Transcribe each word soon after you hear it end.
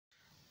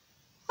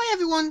Hi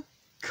everyone,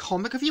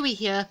 Comic Reviewer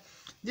here,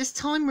 this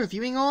time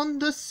reviewing on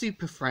the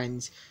Super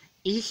Friends,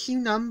 issue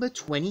number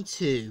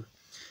 22.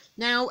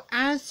 Now,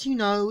 as you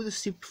know, the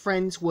Super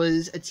Friends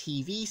was a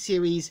TV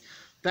series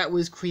that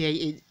was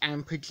created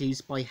and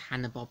produced by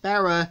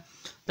Hanna-Barbera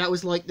that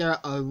was like their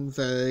own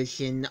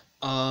version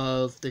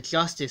of the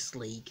Justice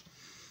League.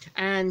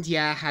 And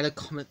yeah, had a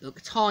comic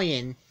book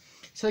tie-in.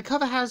 So the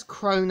cover has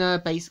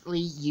Krona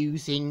basically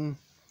using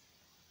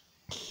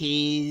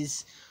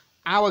his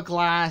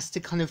hourglass to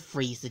kind of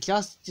freeze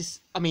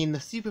the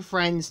Super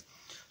Friends,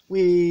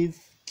 with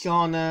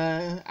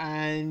Jonna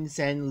and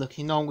Zen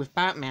looking on with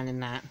Batman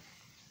and that.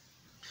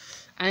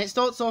 And it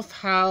starts off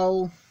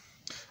how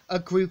a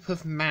group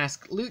of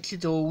masked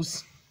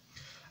luchadors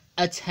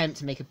attempt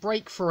to make a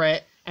break for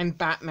it, and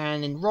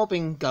Batman and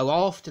Robin go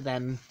after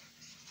them.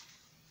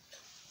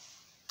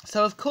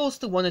 So of course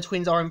the Wonder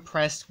Twins are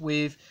impressed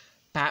with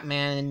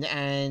Batman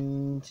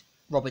and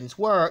Robin's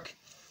work,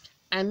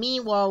 and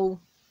meanwhile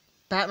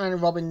Batman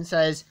and Robin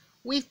says,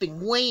 "We've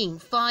been waiting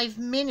 5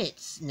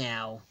 minutes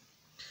now."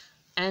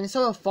 And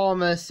so a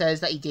farmer says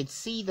that he did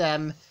see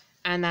them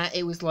and that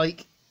it was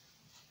like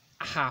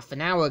half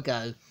an hour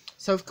ago.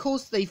 So of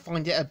course they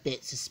find it a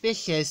bit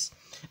suspicious,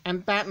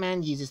 and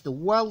Batman uses the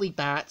Whirly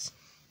Bat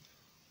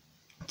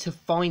to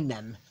find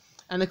them.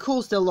 And of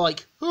course they're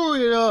like,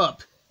 "Hurry it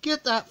up!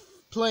 Get that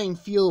plane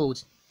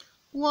fueled."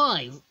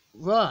 "Why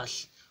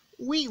rush?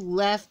 We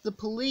left the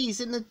police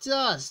in the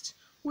dust.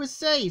 We're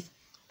safe."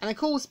 And of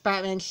course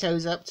Batman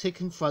shows up to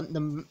confront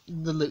the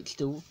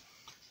luchador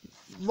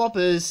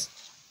robbers,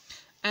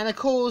 and of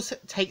course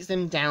takes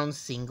them down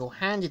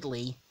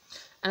single-handedly.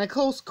 And of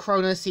course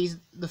Krona sees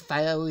the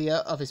failure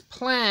of his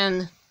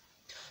plan,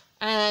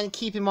 and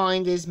keep in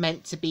mind is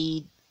meant to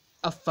be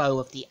a foe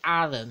of the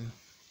Atom.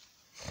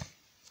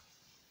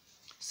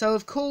 So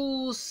of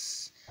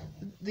course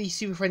the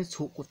Super Friends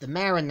talk with the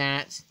mayor and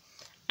that,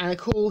 and of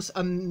course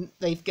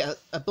they get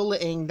a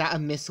bulletin that a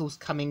missile's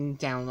coming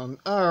down on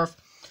Earth.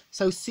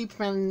 So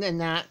Superman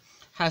and that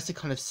has to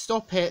kind of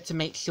stop it to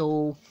make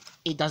sure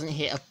it doesn't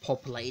hit a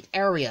populated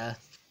area.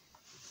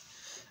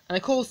 And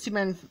of course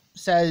Superman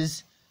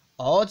says,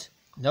 "Odd,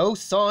 no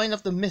sign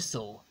of the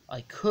missile.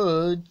 I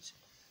could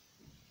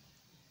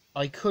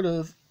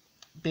have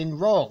been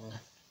wrong."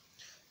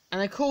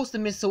 And of course the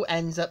missile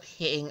ends up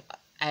hitting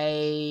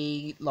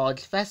a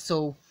large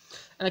vessel.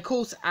 And of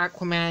course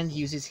Aquaman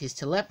uses his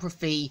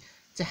telepathy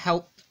to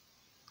help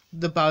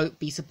the boat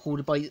be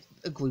supported by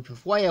a group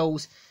of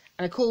whales.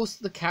 And of course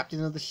the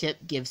captain of the ship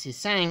gives his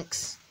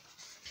thanks.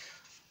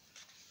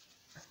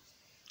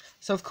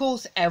 So of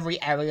course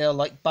every area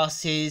like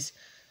buses,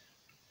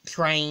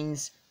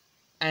 trains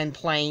and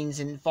planes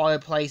and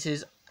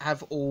fireplaces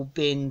have all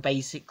been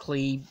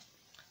basically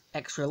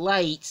extra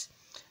late.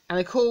 And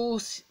of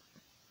course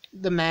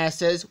the mayor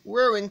says,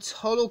 "We're in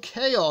total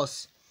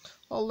chaos.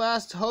 Our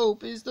last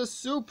hope is the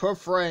Super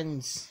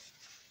Friends."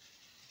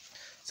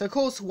 So of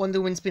course Wonder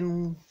Woman's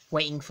been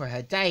waiting for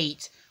her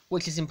date,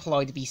 which is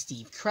implied to be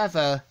Steve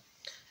Trevor,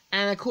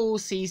 and of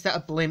course sees that a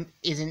blimp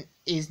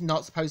is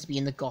not supposed to be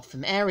in the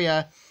Gotham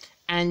area,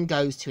 and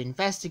goes to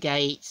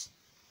investigate,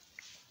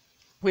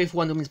 with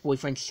Wonder Woman's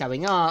boyfriend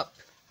showing up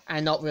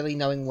and not really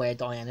knowing where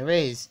Diana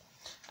is.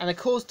 And of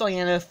course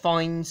Diana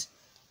finds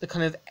the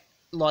kind of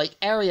like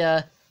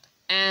area,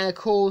 and of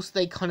course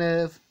she kind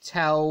of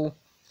tells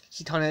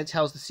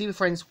the Super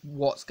Friends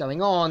what's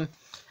going on,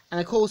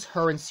 and of course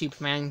her and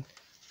Superman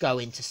go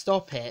in to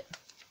stop it.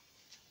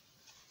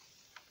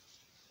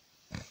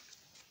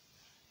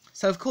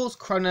 So of course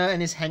Krona and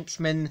his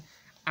henchmen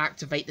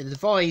activate the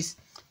device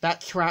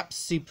that traps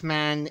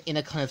Superman in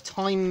a kind of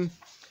time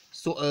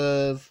sort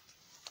of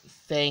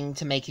thing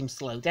to make him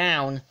slow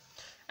down.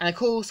 And of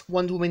course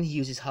Wonder Woman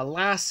uses her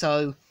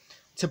lasso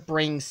to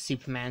bring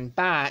Superman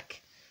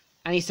back.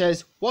 And he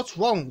says, "What's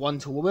wrong,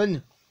 Wonder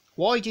Woman?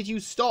 Why did you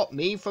stop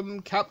me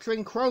from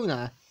capturing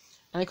Krona?"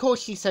 And of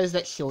course she says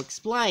that she'll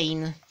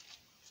explain,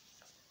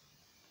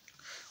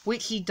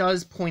 which he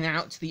does point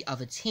out to the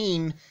other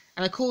team.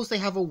 And of course they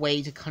have a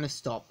way to kind of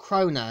stop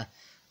Krona.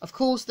 Of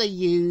course they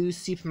use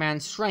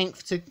Superman's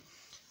strength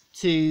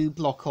to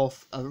block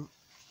off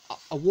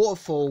a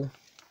waterfall,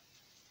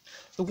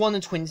 the Wonder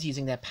Twins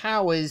using their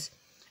powers,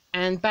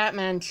 and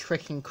Batman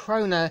tricking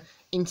Krona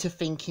into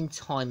thinking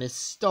time has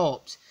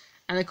stopped.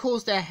 And of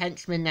course their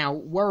henchmen now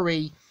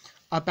worry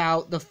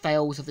about the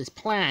fails of this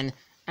plan,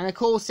 and of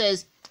course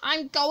says,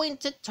 "I'm going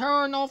to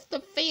turn off the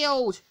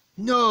field."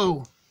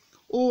 "No!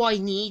 All I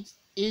need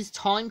is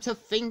time to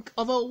think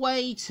of a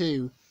way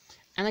to,"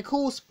 and of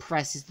course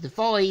presses the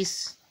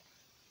device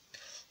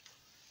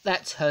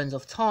that turns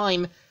off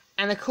time.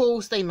 And of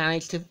course they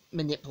manage to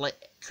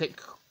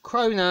trick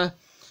Krona,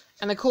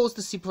 and of course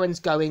the Super Friends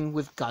go in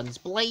with guns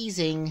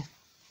blazing,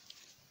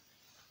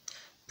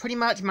 pretty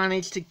much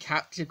manage to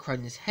capture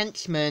Krona's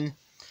henchmen.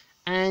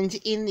 And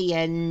in the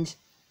end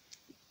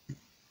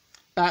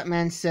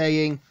Batman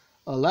saying,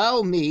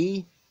 "Allow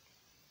me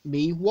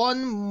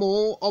one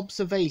more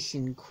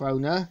observation,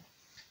 Krona.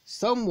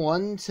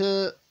 Someone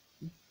to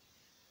 $1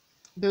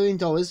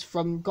 billion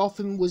from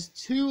Gotham was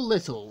too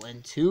little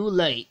and too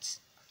late."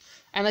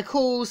 And of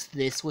course,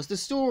 this was the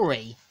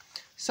story.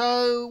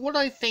 So, what do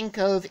I think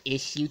of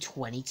issue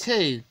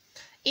 22?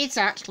 It's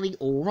actually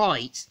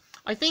alright.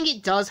 I think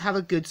it does have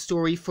a good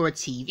story for a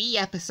TV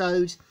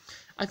episode.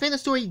 I think the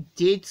story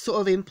did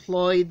sort of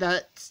imply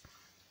that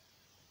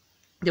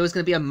there was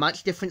going to be a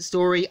much different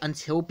story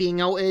until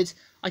being altered.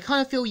 I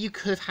kind of feel you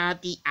could have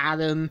had the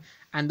Atom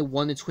and the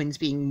Wonder Twins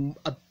being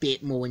a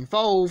bit more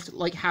involved,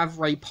 like have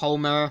Ray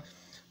Palmer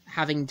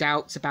having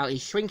doubts about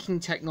his shrinking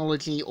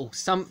technology or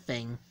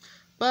something.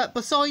 But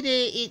beside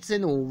it, it's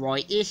an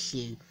alright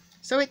issue,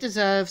 so it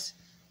deserves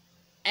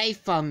a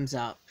thumbs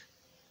up.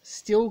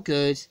 Still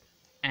good,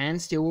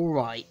 and still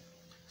alright.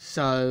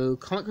 So,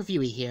 Comic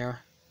Reviewer here,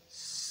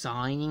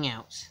 signing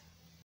out.